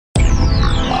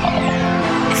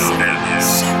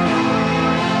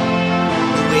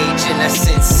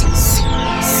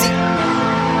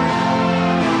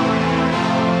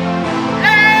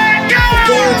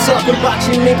talking about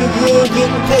you, nigga, you ain't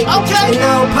getting paid. Okay. And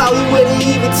I don't probably wouldn't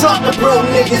even talk to broke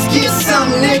niggas. Get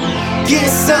something, nigga. Get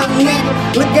something,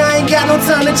 nigga. Look, I ain't got no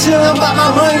time to chill about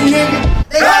my money, nigga.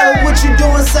 They holler what you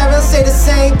doing, seven, say the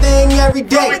same thing every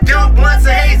day. We doing blunts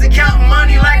of haze and counting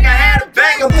money like I had a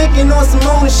bank. I'm thinking on some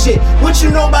ownership. What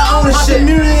you know about ownership? My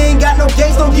community ain't got no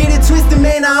gates, don't get it twisted,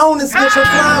 man. I own this bitch. I'm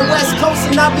flying West Coast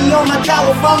and I be on my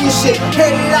California shit.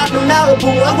 Headed out to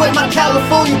Malibu, I'm with my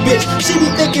California bitch. She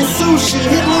be thinking sushi,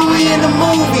 hit Louis in the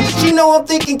movie. She know I'm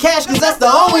thinking cash, cause that's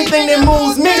the only thing that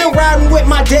moves me. Still riding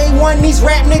with my day one, these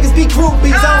rap niggas be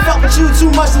groupies. I don't fuck with you,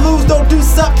 too much to lose, don't do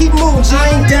suck, keep moving.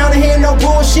 I ain't down to hear no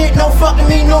bullshit, no fucking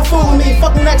me, no fooling me.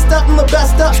 Fucking next up, I'm the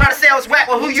best up. Try to say I was whack,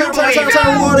 well who you believe?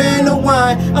 Turn water into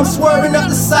wine. I'm swerving up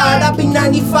the side. I be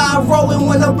 95 rolling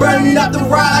when I'm burning up the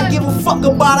ride. I give a fuck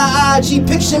about a IG.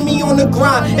 Picture me on the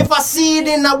grind. If I see it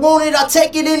and I want it, I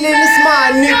take it and then it's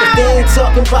mine, nigga. They ain't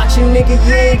talking about you, nigga.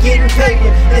 You ain't getting paper.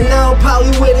 And I don't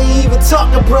probably wouldn't even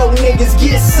talk to broke niggas.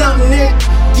 Get something, nigga.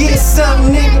 Get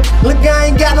something, nigga. Look, I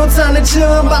ain't got no time to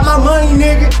chill about my money,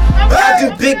 nigga. I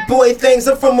do big boy things,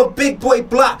 I'm from a big boy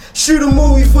block. Shoot a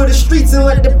movie for the streets and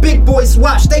let the big boys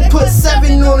watch. They put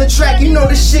 7 on the track, you know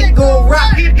the shit gon'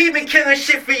 rock. He been killing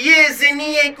shit for years and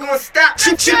he ain't gon' stop.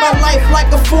 Treat my life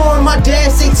like a foreign, my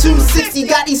dad say 260.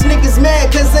 Got these niggas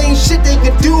mad cause ain't shit they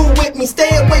could do with me.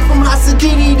 Stay away from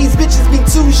Hasadini, these bitches be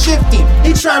too shifty.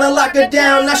 He tryna lock her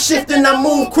down, I shift and I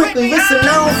move quickly. Listen,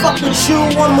 I don't fuck with you,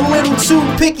 I'm a little too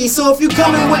picky. So if you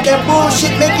coming with that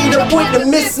bullshit, make it a point to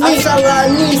miss me. I tell her I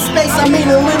need space, I mean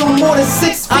a little more than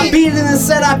 6 feet. I beat it and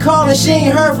said I called and she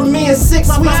ain't heard from me in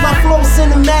 6 weeks. My flow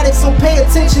cinematic, so pay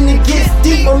attention, it gets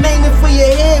deep. I'm aiming for your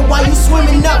head while you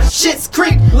swimming up Shit's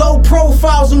Creek. Low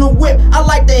profiles on the whip, I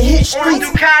like to hit streets.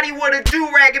 On Ducati with a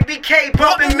do-rag and BK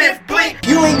bumping Myth Blink.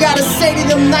 You ain't gotta say to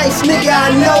them nice, nigga, I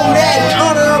know that. In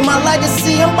honor of my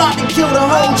legacy, I'm about to kill the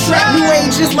whole track. You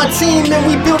ain't just my team and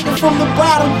we built it from the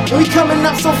bottom. And we coming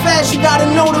up so fast, you gotta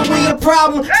know that we a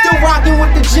problem. Still rocking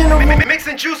with the general.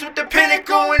 Mixing juice with the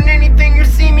pinnacle and anything you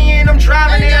see me in, I'm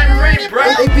driving it out ready, bro.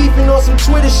 They beefing on some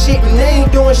Twitter shit and they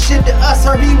ain't doing shit to us.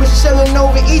 Heard he was chilling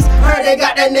over east, heard they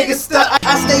got that nigga stuck.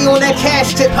 I stay on that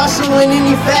cash tip, hustling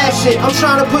any fashion. I'm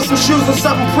trying to put some shoes on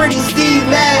something pretty Steve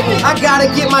Madden. I gotta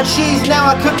get my cheese, now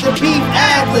I cook the beef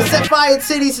Atlas. Set fire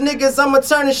to these niggas, I'ma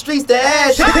turn the streets to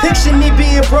ash. Picture me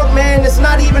being broke, man, it's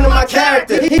not even in my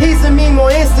character. He's a meme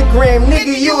on Instagram,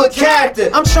 nigga, you a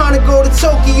character. I'm trying to go to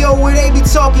Tokyo where they be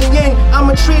talking yen.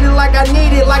 I'ma treat it like I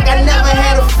need it, like I never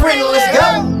had a friend. Let's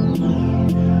go.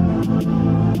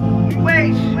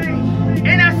 Wait,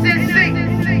 and I said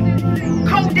 6.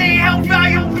 Cold Day Health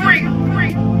Volume 3.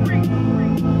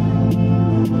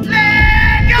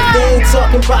 They ain't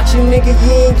talking about you, nigga,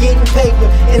 you ain't getting paper.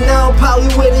 And I don't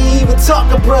probably wouldn't even talk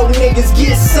to broke niggas.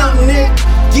 Get something,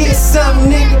 nigga. Get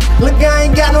something, nigga. Look, I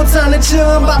ain't got no time to chill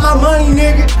about my money,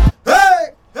 nigga.